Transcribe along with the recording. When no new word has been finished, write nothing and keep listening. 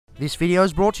This video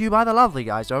is brought to you by the lovely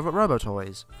guys over at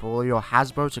RoboToys. For all your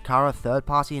Hasbro, Takara,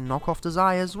 third-party and knockoff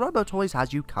desires, RoboToys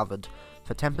has you covered.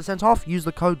 For 10% off, use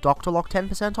the code DrLockdown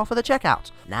 10% off at the checkout.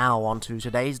 Now on to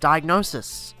today's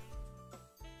diagnosis.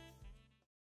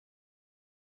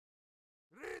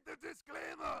 Read the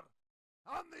disclaimer!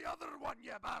 I'm the other one,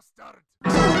 you bastard!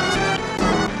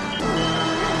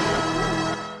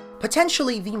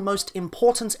 Potentially the most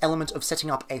important element of setting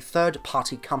up a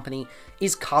third-party company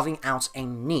is carving out a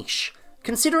niche.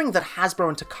 Considering that Hasbro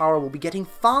and Takara will be getting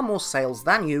far more sales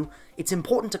than you, it's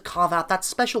important to carve out that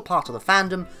special part of the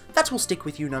fandom that will stick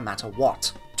with you no matter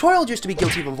what. Toyworld used to be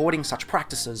guilty of avoiding such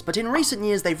practices, but in recent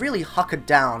years they've really hunkered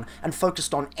down and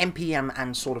focused on MPM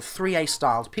and sort of 3A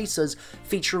styled pieces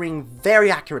featuring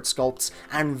very accurate sculpts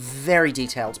and very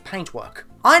detailed paintwork.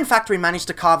 Iron Factory managed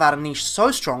to carve out a niche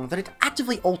so strong that it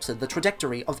actively altered the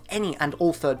trajectory of any and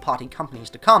all third-party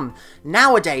companies to come.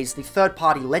 Nowadays, the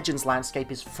third-party Legends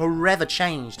landscape is forever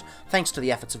changed, thanks to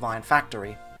the efforts of Iron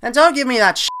Factory. And don't give me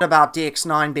that shit about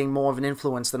DX9 being more of an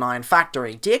influence than Iron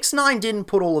Factory. DX9 didn't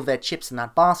put all of their chips in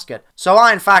that basket, so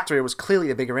Iron Factory was clearly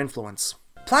the bigger influence.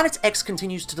 Planet X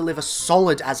continues to deliver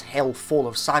solid as hell fall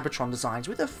of Cybertron designs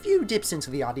with a few dips into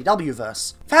the RDW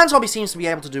verse. Fans Hobby seems to be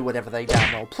able to do whatever they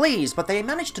damn well please, but they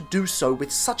manage to do so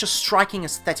with such a striking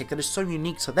aesthetic that is so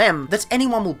unique to them that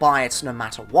anyone will buy it no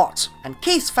matter what. And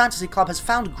Keith's Fantasy Club has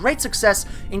found great success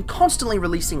in constantly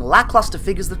releasing lackluster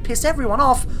figures that piss everyone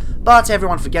off, but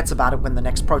everyone forgets about it when the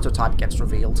next prototype gets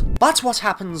revealed. But what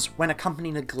happens when a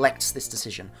company neglects this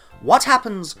decision? What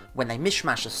happens when they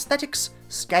mishmash aesthetics,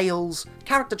 scales,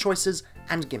 character choices,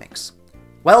 and gimmicks?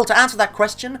 Well, to answer that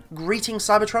question, greetings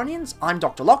Cybertronians, I'm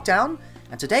DrLockdown,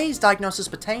 and today's diagnosis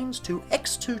pertains to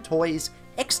X2-Toys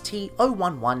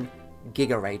XT011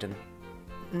 Giga Raiden.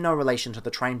 No relation to the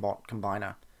Trainbot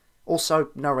combiner. Also,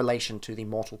 no relation to the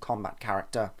Mortal Kombat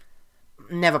character.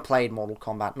 Never played Mortal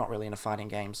Kombat, not really into fighting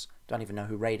games. Don't even know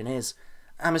who Raiden is.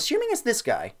 I'm assuming it's this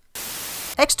guy.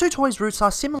 X2-Toys' roots are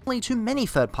similarly to many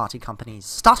third-party companies,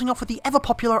 starting off with the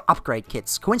ever-popular upgrade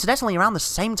kits, coincidentally around the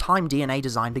same time DNA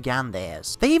Design began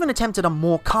theirs. They even attempted a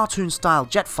more cartoon-style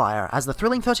Jetfire, as the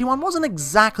Thrilling 31 wasn't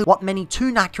exactly what many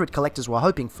too-accurate collectors were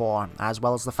hoping for, as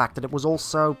well as the fact that it was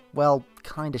also, well,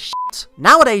 kinda shit.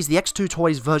 Nowadays, the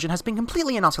X2-Toys version has been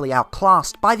completely and utterly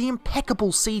outclassed by the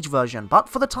impeccable Siege version, but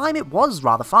for the time it was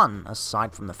rather fun,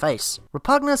 aside from the face.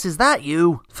 Repugnus, is that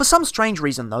you? For some strange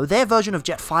reason though, their version of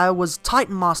Jetfire was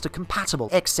Titan Master compatible,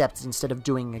 except instead of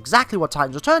doing exactly what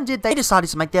Titan's Return did, they decided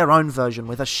to make their own version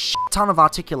with a shit ton of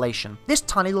articulation. This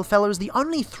tiny little fellow is the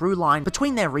only through line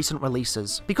between their recent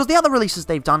releases, because the other releases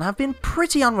they've done have been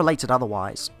pretty unrelated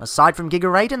otherwise. Aside from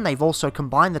Giga Raiden, they've also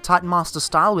combined the Titan Master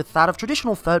style with that of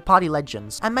traditional third-party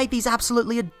Legends, and made these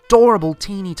absolutely adorable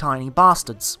teeny tiny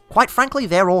bastards. Quite frankly,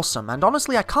 they're awesome, and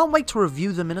honestly I can't wait to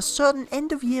review them in a certain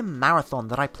end-of-year marathon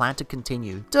that I plan to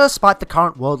continue, despite the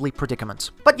current worldly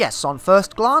predicament. But yes, on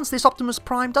first glance, this Optimus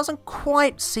Prime doesn't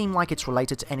quite seem like it's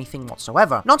related to anything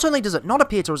whatsoever. Not only does it not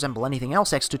appear to resemble anything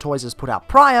else X2-Toys has put out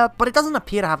prior, but it doesn't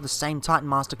appear to have the same Titan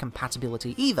Master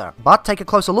compatibility either. But take a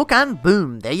closer look and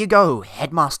boom, there you go,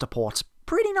 Headmaster port.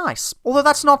 Pretty nice. Although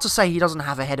that's not to say he doesn't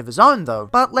have a head of his own though,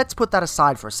 but let's put that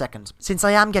aside for a second, since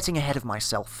I am getting ahead of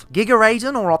myself. Giga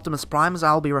Raiden, or Optimus Prime as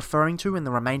I'll be referring to in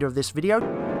the remainder of this video,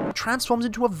 transforms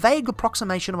into a vague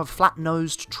approximation of a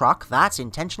flat-nosed truck that,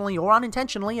 intentionally or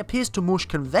unintentionally, appears to mush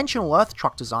conventional Earth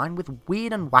truck design with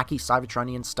weird and wacky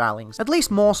Cybertronian stylings, at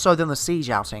least more so than the Siege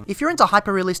outing. If you're into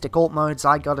hyper-realistic alt modes,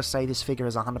 I gotta say this figure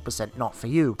is 100% not for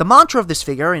you. The mantra of this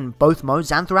figure, in both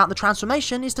modes and throughout the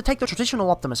transformation, is to take the traditional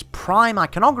Optimus Prime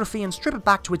iconography and strip it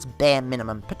back to its bare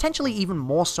minimum, potentially even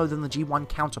more so than the G1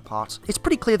 counterpart. It's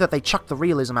pretty clear that they chucked the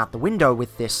realism out the window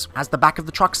with this, as the back of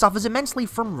the truck suffers immensely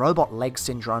from robot leg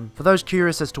syndrome. For those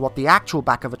curious as to what the actual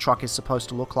back of a truck is supposed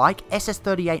to look like,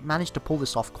 SS38 managed to pull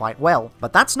this off quite well.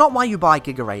 But that's not why you buy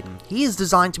Giga Raiden. He is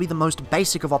designed to be the most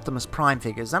basic of Optimus Prime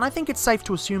figures, and I think it's safe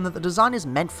to assume that the design is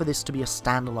meant for this to be a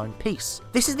standalone piece.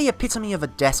 This is the epitome of a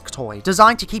desk toy,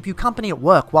 designed to keep you company at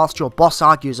work whilst your boss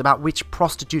argues about which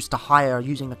prostitutes to hire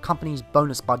using the company's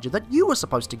bonus budget that you were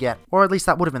supposed to get. Or at least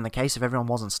that would have been the case if everyone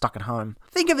wasn't stuck at home.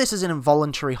 Think of this as an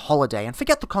involuntary holiday and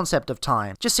forget the concept of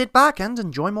time. Just sit back and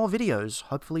enjoy more videos,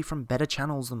 hopefully from better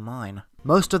channels than mine.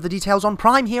 Most of the details on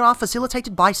Prime here are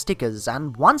facilitated by stickers,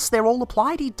 and once they're all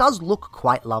applied, he does look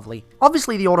quite lovely.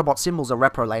 Obviously the Autobot symbols are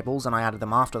repro labels and I added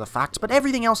them after the fact, but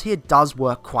everything else here does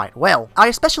work quite well. I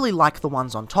especially like the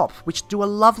ones on top, which do a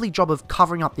lovely job of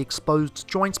covering up the exposed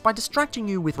joints by distracting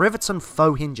you with rivets and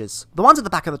faux hinges. The ones at the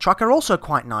back of the truck are also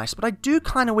quite nice, but I do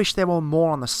kinda wish there were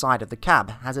more on the side of the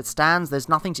cab. As it stands, there's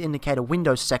nothing to indicate a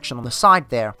window section on the side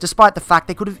there, despite the fact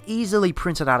they could have easily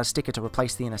printed out a sticker to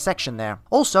replace the intersection there.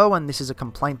 Also, and this is a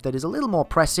complaint that is a little more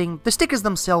pressing, the stickers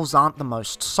themselves aren't the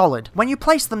most solid. When you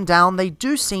place them down, they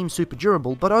do seem super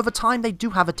durable, but over time they do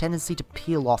have a tendency to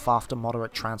peel off after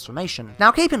moderate transformation.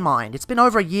 Now keep in mind, it's been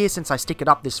over a year since I stickered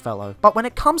up this fellow, but when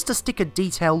it comes to sticker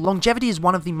detail, longevity is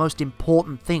one of the most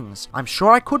important things. I'm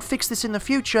sure I could fix this in the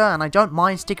future, and I don't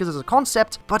mind stickers as a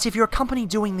concept, but if you're a company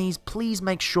doing these, please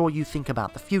make sure you think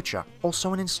about the future.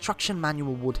 Also, an instruction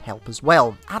manual would help as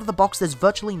well. Out of the box, there's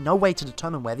virtually no way to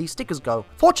determine where these stickers go.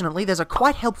 Fortunately, there's a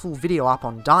quite helpful video up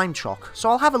on DimeChalk, so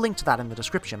I'll have a link to that in the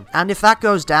description. And if that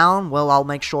goes down, well, I'll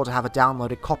make sure to have a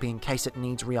downloaded copy in case it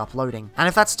needs re-uploading. And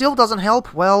if that still doesn't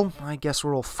help, well, I guess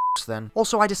we're all f***ed then.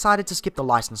 Also, I decided to skip the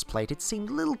license plate. It seemed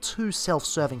a little too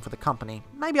self-serving for the company.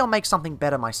 Maybe I'll make something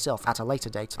better myself at a later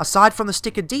date. Aside from the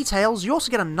sticker details, you also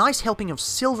get a nice helping of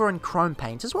silver and chrome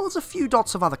paint, as well as a few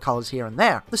dots of other colours here and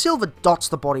there. The silver dots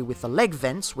the body with the leg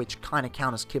vents, which kinda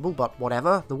count as kibble, but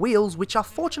whatever. The wheels, which are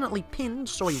fortunately pinned,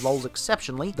 so he rolls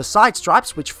exceptionally. The side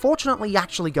stripes, which fortunately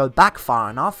actually go back far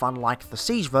enough, unlike the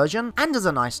Siege version, and as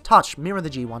a nice touch, mirror the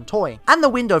G1 toy. And the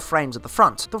window frames at the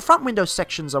front. The front window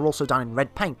sections are also done in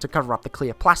red paint to cover up the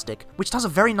clear plastic, which does a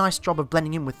very nice job of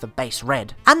blending in with the base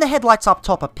red. And the headlights up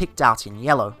top are picked out in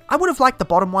yellow. I would have liked the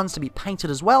bottom ones to be painted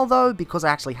as well though, because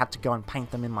I actually had to go and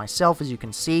paint them in myself, as you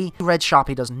can see. The red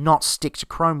Sharpie does not stick to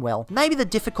chrome well. Maybe the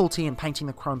difficulty in painting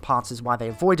the chrome parts is why they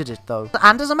avoided it though.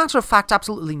 And as a matter of fact,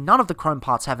 absolutely none of the chrome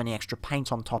parts have any extra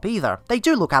paint on top either. They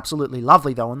do look absolutely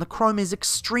lovely though, and the chrome is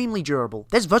extremely durable.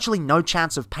 There's virtually no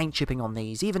chance of paint chipping on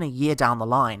these, even a year down the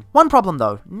line. One problem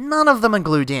though, none of them are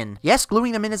glued in. Yes,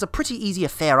 gluing them in is a pretty easy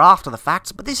affair after the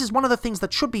fact, but this is one of the things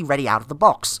that should be ready out of the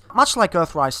box. Much like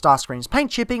Earthrise Starscream's paint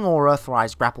chipping or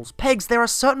Earthrise Grapple's pegs, there are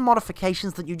certain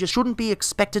modifications that you just shouldn't be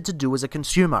expected to do as a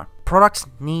consumer. Products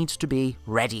need to be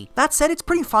ready. That said, it's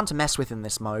pretty fun to mess with in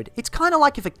this mode. It's kinda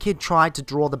like if a kid tried to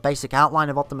draw the basic outline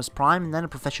of Optimus Prime and then a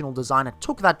professional designer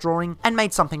took that drawing and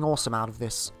made something awesome out of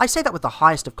this. I say that with the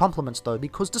highest of compliments though,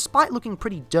 because despite looking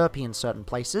pretty derpy in certain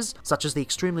places, such as the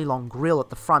extremely long grille at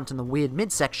the front and the weird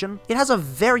midsection, it has a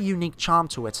very unique charm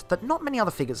to it that not many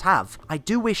other figures have. I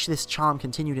do wish this charm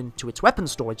continued into its weapon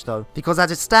storage though, because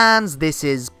as it stands, this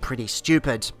is pretty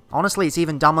stupid. Honestly, it's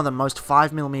even dumber than most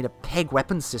 5mm peg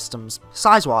weapon systems.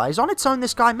 Size-wise, on its own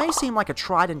this guy may seem like a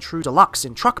tried and true deluxe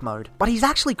in truck mode, but he's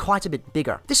actually quite a bit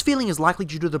bigger. This feeling is likely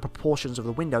due to the proportions of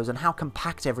the windows and how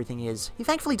compact everything is. He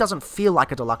thankfully doesn't feel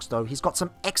like a deluxe though, he's got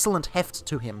some excellent heft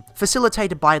to him,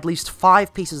 facilitated by at least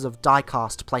 5 pieces of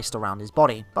die-cast placed around his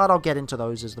body, but I'll get into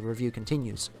those as the review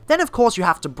continues. Then of course you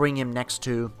have to bring him next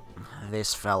to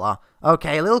this fella.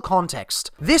 Okay, a little context.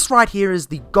 This right here is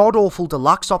the god-awful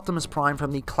deluxe Optimus Prime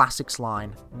from the Classics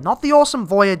line. Not the awesome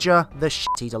Voyager, the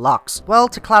shitty deluxe. Well,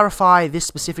 to clarify, this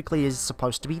specifically is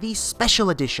supposed to be the special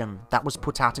edition that was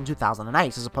put out in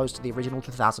 2008 as opposed to the original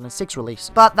 2006 release,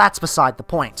 but that's beside the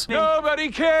point. Nobody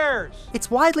cares!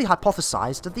 It's widely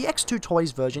hypothesized that the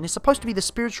X2-Toys version is supposed to be the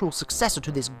spiritual successor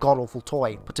to this god-awful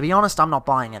toy, but to be honest, I'm not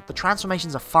buying it. The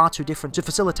transformations are far too different to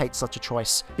facilitate such a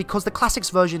choice, because the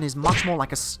Classics version is much more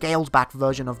like a scaled back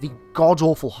version of the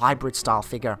god-awful hybrid style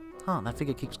figure. That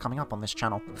figure keeps coming up on this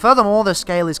channel. Furthermore, the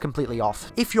scale is completely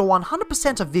off. If you're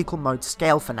 100% a vehicle mode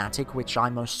scale fanatic, which I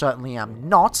most certainly am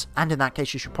not, and in that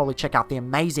case you should probably check out the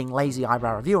amazing Lazy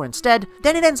Eyebrow reviewer instead,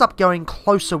 then it ends up going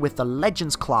closer with the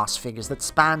Legends class figures that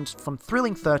spanned from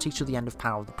Thrilling 30 to the end of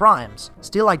Power of the Primes.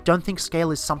 Still, I don't think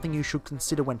scale is something you should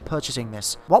consider when purchasing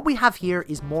this. What we have here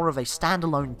is more of a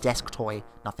standalone desk toy.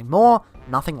 Nothing more,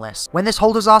 nothing less. When this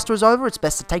whole disaster is over, it's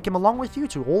best to take him along with you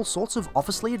to all sorts of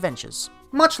officely adventures.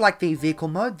 Much like the vehicle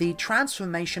mode, the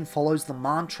transformation follows the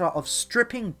mantra of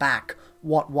stripping back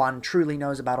what one truly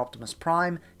knows about Optimus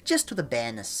Prime just to the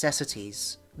bare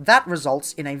necessities. That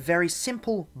results in a very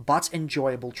simple but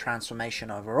enjoyable transformation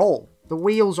overall. The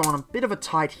wheels are on a bit of a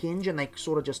tight hinge and they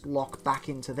sort of just lock back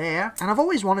into there. And I've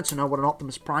always wanted to know what an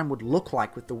Optimus Prime would look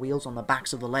like with the wheels on the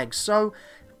backs of the legs, so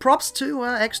props to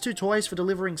X2-Toys for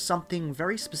delivering something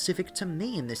very specific to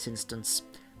me in this instance.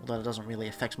 Although it doesn't really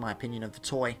affect my opinion of the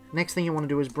toy. Next thing you want to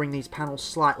do is bring these panels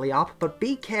slightly up, but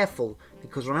be careful,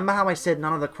 because remember how I said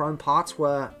none of the chrome parts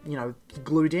were,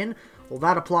 glued in? Well,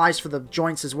 that applies for the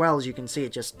joints as well. As you can see,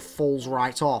 it just falls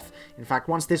right off. In fact,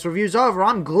 once this review's over,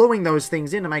 I'm gluing those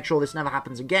things in to make sure this never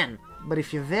happens again. But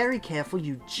if you're very careful,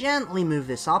 you gently move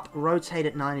this up, rotate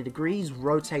it 90 degrees,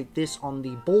 rotate this on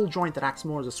the ball joint that acts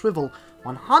more as a swivel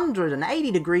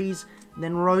 180 degrees,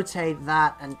 then rotate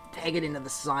that and peg it into the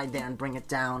side there and bring it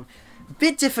down. A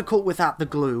bit difficult without the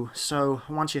glue, so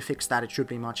once you fix that, it should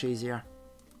be much easier.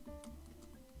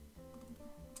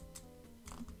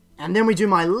 And then we do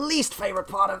my least favorite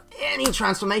part of any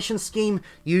transformation scheme,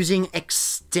 using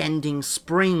extending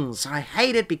springs. I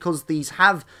hate it because these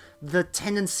have the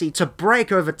tendency to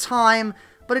break over time,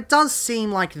 but it does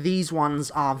seem like these ones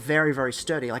are very, very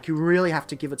sturdy. Like, you really have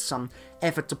to give it some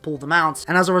effort to pull them out,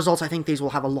 and as a result, I think these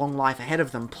will have a long life ahead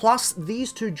of them. Plus,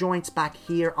 these two joints back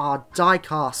here are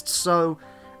die-cast, so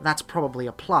that's probably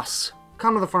a plus.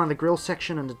 Come to the front of the grill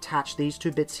section and attach these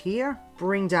two bits here.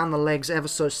 Bring down the legs ever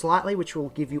so slightly, which will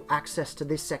give you access to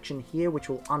this section here, which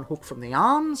will unhook from the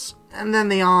arms. And then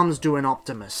the arms do an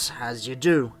Optimus, as you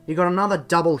do. You got another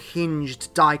double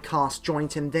hinged die-cast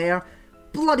joint in there.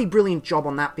 Bloody brilliant job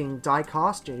on that being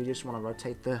die-cast. You just want to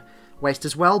rotate the waist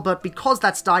as well, but because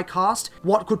that's die-cast,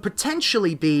 what could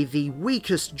potentially be the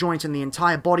weakest joint in the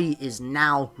entire body is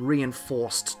now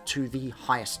reinforced to the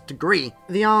highest degree.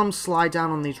 The arms slide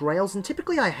down on these rails, and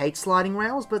typically I hate sliding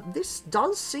rails, but this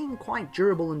does seem quite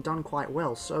durable and done quite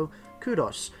well, so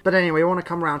kudos. But anyway, we want to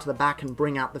come around to the back and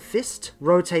bring out the fist,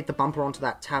 rotate the bumper onto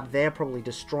that tab there, probably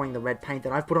destroying the red paint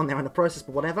that I've put on there in the process,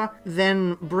 but whatever.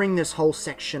 Then bring this whole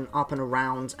section up and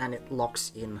around, and it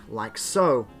locks in like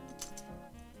so.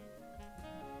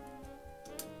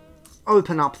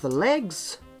 Open up the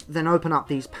legs, then open up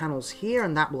these panels here,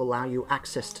 and that will allow you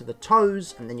access to the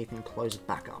toes, and then you can close it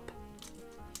back up.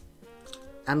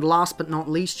 And last but not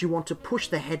least, you want to push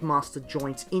the headmaster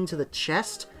joint into the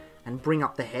chest and bring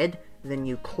up the head. Then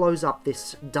you close up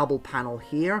this double panel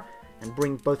here and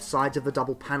bring both sides of the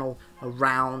double panel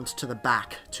around to the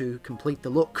back to complete the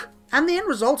look. And the end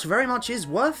result very much is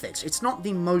worth it. It's not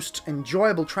the most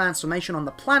enjoyable transformation on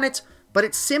the planet, but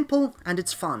it's simple and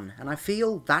it's fun, and I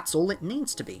feel that's all it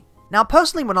needs to be. Now,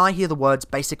 personally, when I hear the words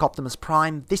Basic Optimus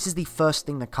Prime, this is the first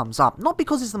thing that comes up. Not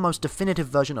because it's the most definitive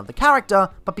version of the character,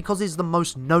 but because it's the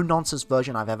most no-nonsense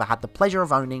version I've ever had the pleasure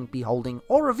of owning, beholding,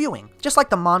 or reviewing. Just like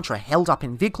the mantra held up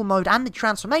in vehicle mode and the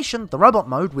transformation, the robot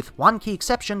mode, with one key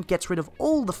exception, gets rid of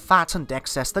all the fat and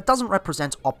excess that doesn't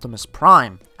represent Optimus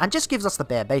Prime, and just gives us the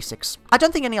bare basics. I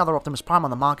don't think any other Optimus Prime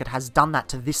on the market has done that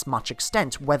to this much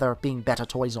extent, whether being better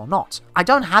toys or not. I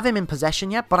don't have him in possession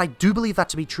yet, but I do believe that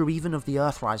to be true even of the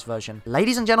Earthrise version.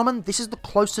 Ladies and gentlemen, this is the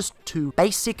closest to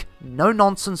basic,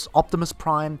 no-nonsense Optimus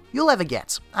Prime you'll ever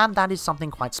get, and that is something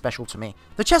quite special to me.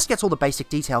 The chest gets all the basic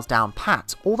details down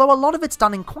pat, although a lot of it's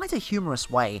done in quite a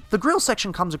humorous way. The grille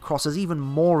section comes across as even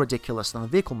more ridiculous than the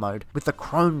vehicle mode, with the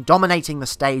chrome dominating the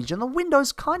stage and the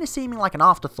windows kinda seeming like an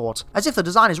afterthought, as if the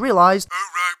designers realized, Oh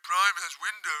right, Prime has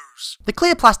windows. The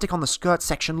clear plastic on the skirt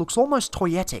section looks almost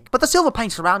toyetic, but the silver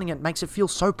paint surrounding it makes it feel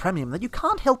so premium that you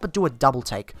can't help but do a double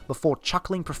take before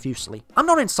chuckling profusely. I'm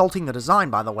not insulting the design,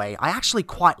 by the way, I actually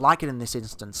quite like it in this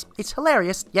instance. It's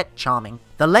hilarious, yet charming.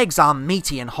 The legs are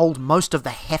meaty and hold most of the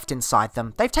heft inside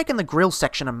them. They've taken the grille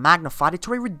section and magnified it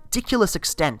to a ridiculous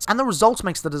extent, and the result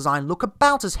makes the design look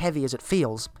about as heavy as it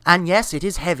feels. And yes, it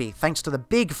is heavy, thanks to the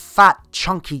big, fat,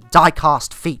 chunky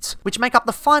die-cast feet, which make up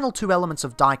the final two elements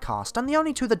of die-cast, and the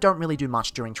only two that don't really do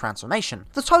much during transformation.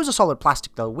 The toes are solid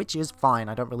plastic though, which is fine,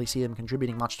 I don't really see them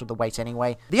contributing much to the weight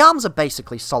anyway. The arms are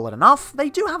basically solid enough. They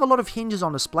do have a lot of hinges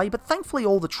on display, but thankfully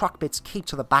all the truck bits keep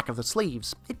to the back of the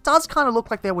sleeves. It does kind of look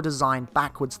like they were designed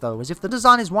backwards though, as if the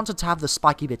designers wanted to have the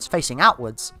spiky bits facing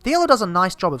outwards. The yellow does a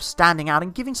nice job of standing out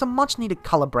and giving some much needed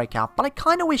colour breakout, but I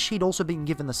kinda wish he'd also been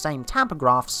given the same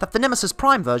tampografts that the Nemesis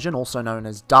Prime version, also known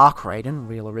as Dark Raiden,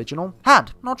 real original,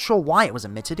 had. Not sure why it was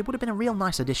omitted, it would have been a real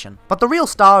nice addition. But the real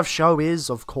star of show is,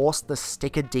 of course, the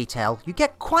sticker detail. You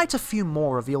get quite a few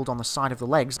more revealed on the side of the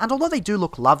legs, and although they do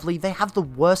look lovely, they have the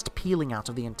worst peeling out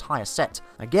of the entire set.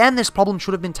 Again, this problem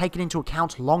should have been taken into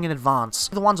account long in advance.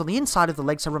 The ones on the inside of the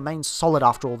legs have remained solid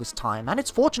after all this time, and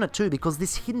it's fortunate too because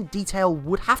this hidden detail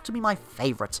would have to be my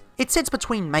favourite. It sits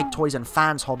between Make Toys and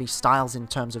Fans hobby styles in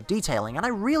terms of detailing, and I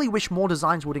really wish more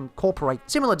designs would incorporate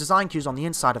similar design cues on the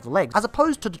inside of the legs, as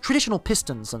opposed to the traditional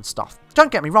pistons and stuff.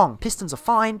 Don't get me wrong, pistons are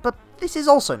fine, but this is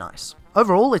also nice.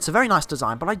 Overall, it's a very nice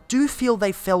design, but I do feel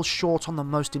they fell short on the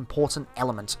most important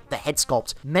element, the head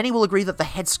sculpt. Many will agree that the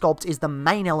head sculpt is the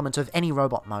main element of any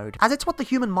robot mode, as it's what the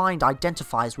human mind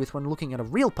identifies with when looking at a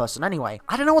real person anyway.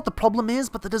 I don't know what the problem is,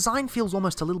 but the design feels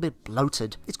almost a little bit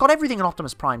bloated. It's got everything an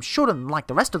Optimus Prime should, and like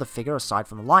the rest of the figure, aside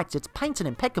from the lights, it's painted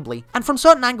impeccably, and from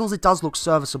certain angles it does look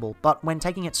serviceable, but when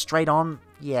taking it straight on,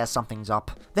 yeah, something's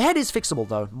up. The head is fixable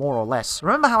though, more or less.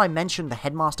 Remember how I mentioned the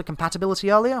Headmaster compatibility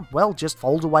earlier? Well, just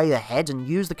fold away the head and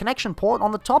use the connection port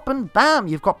on the top and bam,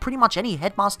 you've got pretty much any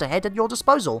Headmaster head at your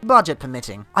disposal, budget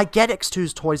permitting. I get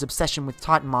X2-Toys' obsession with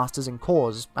Titan Masters and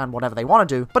cores, and whatever they want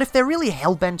to do, but if they're really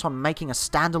hell-bent on making a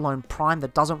standalone Prime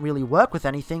that doesn't really work with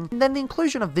anything, then the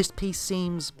inclusion of this piece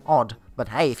seems odd. But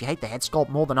hey, if you hate the head sculpt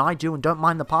more than I do and don't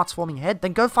mind the parts forming head,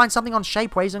 then go find something on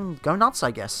Shapeways and go nuts,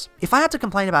 I guess. If I had to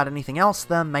complain about anything else,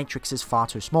 the Matrix is far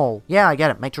too small. Yeah, I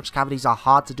get it, Matrix cavities are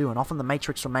hard to do, and often the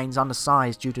Matrix remains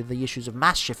undersized due to the issues of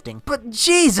mass shifting. But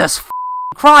Jesus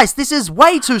Christ, this is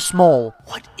way too small!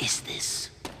 What is this?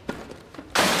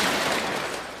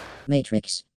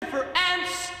 Matrix.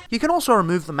 You can also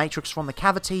remove the Matrix from the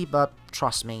cavity, but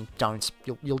trust me, don't.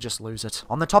 You'll just lose it.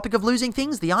 On the topic of losing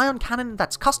things, the ion cannon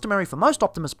that's customary for most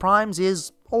Optimus Primes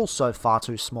is also far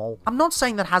too small. I'm not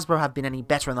saying that Hasbro have been any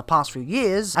better in the past few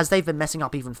years, as they've been messing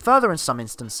up even further in some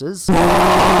instances.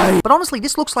 But honestly,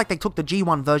 this looks like they took the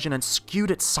G1 version and skewed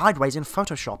it sideways in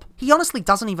Photoshop. He honestly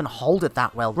doesn't even hold it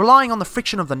that well, relying on the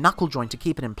friction of the knuckle joint to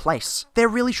keep it in place. There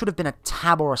really should have been a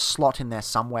tab or a slot in there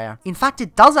somewhere. In fact,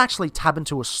 it does actually tab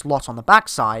into a slot on the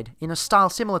backside, in a style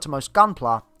similar to most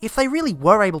Gunpla. If they really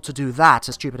were able to do that,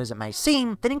 as stupid as it may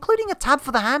seem, then including a tab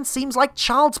for the hand seems like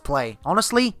child's play.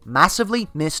 Honestly, massively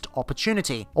missed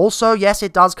opportunity. Also, yes,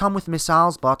 it does come with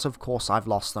missiles, but of course I've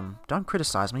lost them. Don't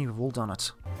criticize me, we've all done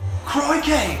it.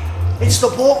 Crikey! It's the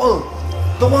portal!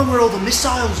 The one where all the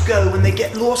missiles go when they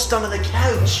get lost under the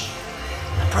couch.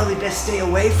 I'd probably best stay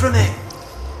away from it.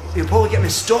 You'll probably get me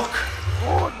stuck.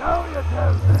 Oh, now you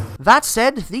tell me. That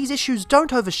said, these issues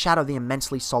don't overshadow the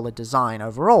immensely solid design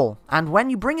overall, and when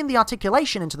you bring in the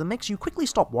articulation into the mix, you quickly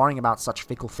stop worrying about such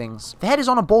fickle things. The head is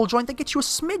on a ball joint that gets you a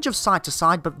smidge of side to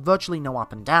side, but virtually no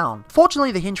up and down.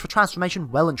 Fortunately, the hinge for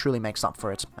transformation well and truly makes up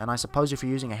for it, and I suppose if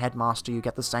you're using a Headmaster, you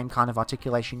get the same kind of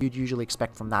articulation you'd usually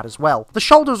expect from that as well. The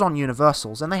shoulder's on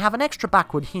universals, and they have an extra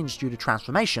backward hinge due to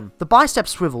transformation. The bicep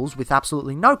swivels with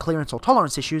absolutely no clearance or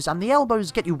tolerance issues, and the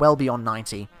elbows get you well beyond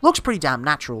 90. Looks pretty damn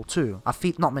natural too, a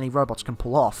feat not many robots can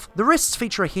pull off. The wrists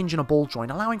feature a hinge and a ball joint,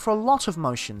 allowing for a lot of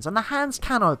motions, and the hands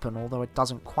can open, although it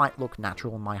doesn't quite look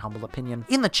natural in my humble opinion.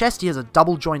 In the chest, he has a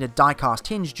double-jointed die-cast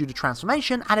hinge due to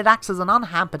transformation, and it acts as an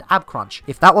unhampered ab crunch.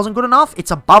 If that wasn't good enough,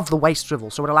 it's above the waist swivel,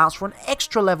 so it allows for an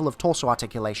extra level of torso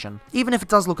articulation, even if it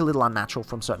does look a little unnatural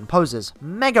from certain poses.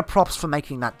 Mega props for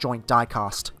making that joint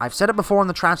die-cast. I've said it before in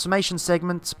the transformation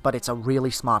segment, but it's a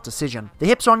really smart decision. The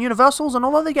hips are on universals, and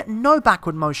although they get no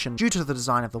backward motion due to the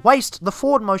design of the waist, the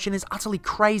forward motion is utterly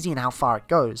crazy in how far it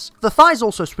goes. The thighs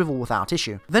also swivel without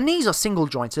issue. The knees are single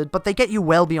jointed, but they get you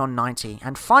well beyond 90,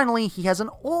 and finally, he has an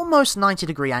almost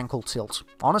 90-degree ankle tilt.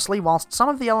 Honestly, whilst some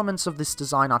of the elements of this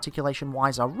design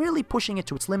articulation-wise are really pushing it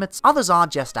to its limits, others are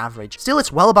just average. Still,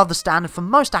 it's well above the standard for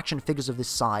most action figures of this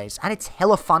size, and it's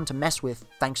hella fun to mess with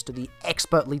thanks to the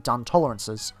expertly done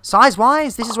tolerances.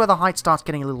 Size-wise, this is where the height starts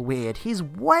getting a little weird. He's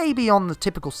way beyond the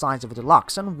typical size of a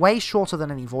deluxe, and way shorter than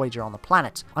any Voyager on the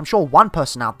planet. I'm sure one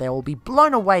person out there will be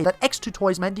blown away that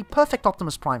X2-Toys made the perfect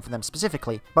Optimus Prime for them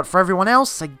specifically, but for everyone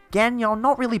else, again, you're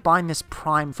not really buying this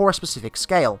Prime for a specific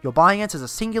scale. You're buying it as a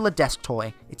singular desk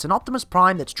toy. It's an Optimus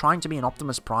Prime that's trying to be an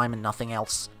Optimus Prime and nothing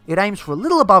else. It aims for a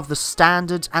little above the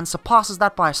standard and surpasses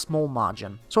that by a small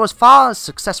margin. So as far as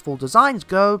successful designs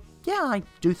go, yeah, I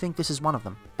do think this is one of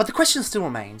them. But the question still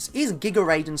remains, is Giga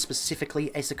Raiden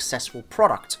specifically a successful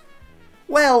product?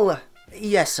 Well,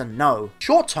 yes and no.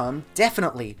 Short term,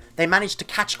 definitely. They managed to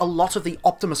catch a lot of the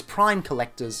Optimus Prime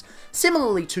collectors,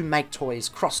 similarly to Make Toys'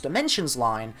 Cross Dimensions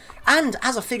line, and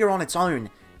as a figure on its own,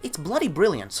 it's bloody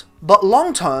brilliant. But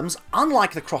long terms,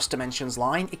 unlike the Cross Dimensions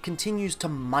line, it continues to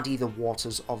muddy the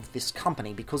waters of this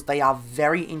company because they are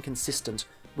very inconsistent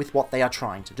with what they are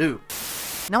trying to do.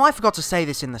 Now, I forgot to say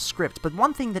this in the script, but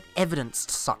one thing that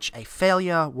evidenced such a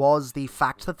failure was the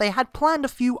fact that they had planned a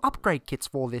few upgrade kits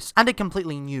for this, and a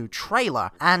completely new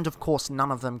trailer, and of course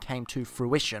none of them came to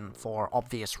fruition, for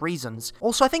obvious reasons.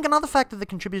 Also, I think another factor that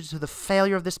contributed to the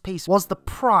failure of this piece was the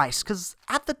price, because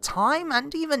at the time,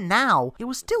 and even now, it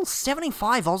was still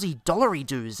 75 Aussie dollary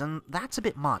dues, and that's a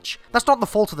bit much. That's not the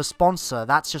fault of the sponsor,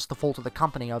 that's just the fault of the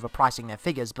company overpricing their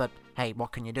figures, but hey,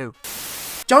 what can you do?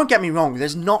 Don't get me wrong,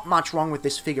 there's not much wrong with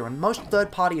this figure, and most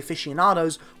third-party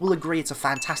aficionados will agree it's a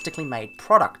fantastically made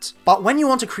product. But when you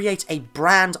want to create a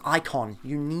brand icon,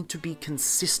 you need to be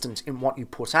consistent in what you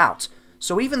put out.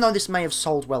 So even though this may have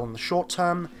sold well in the short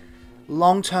term,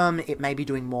 long term it may be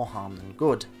doing more harm than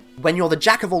good. When you're the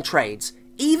jack of all trades,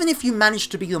 even if you manage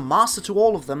to be the master to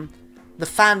all of them, the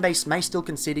fanbase may still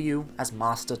consider you as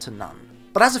master to none.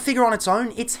 But as a figure on its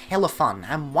own, it's hella fun,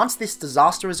 and once this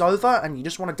disaster is over and you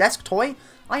just want a desk toy,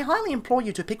 I highly implore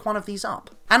you to pick one of these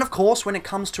up. And of course, when it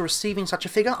comes to receiving such a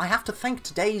figure, I have to thank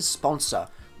today's sponsor,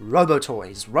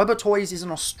 Robotoys. Robotoys is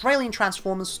an Australian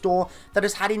Transformers store that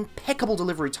has had impeccable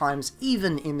delivery times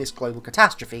even in this global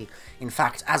catastrophe. In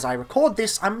fact, as I record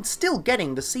this, I'm still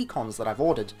getting the Seacons that I've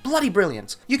ordered. Bloody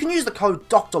brilliant. You can use the code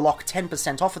DrLock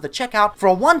 10% off at the checkout for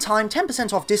a one-time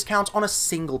 10% off discount on a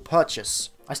single purchase.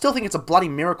 I still think it's a bloody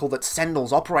miracle that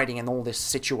Sendel's operating in all this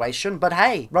situation, but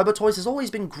hey, Robotoys has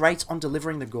always been great on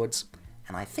delivering the goods,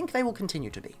 and I think they will continue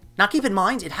to be. Now keep in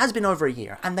mind, it has been over a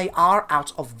year, and they are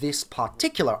out of this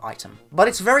particular item. But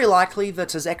it's very likely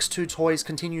that as X2-Toys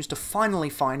continues to finally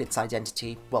find its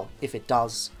identity, well, if it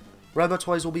does,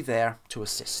 Robotoys will be there to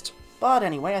assist. But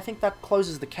anyway, I think that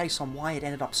closes the case on why it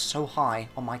ended up so high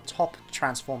on my top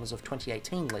Transformers of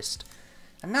 2018 list.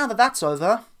 And now that that's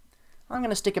over, I'm going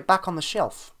to stick it back on the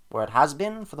shelf, where it has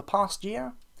been for the past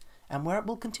year, and where it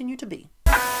will continue to be.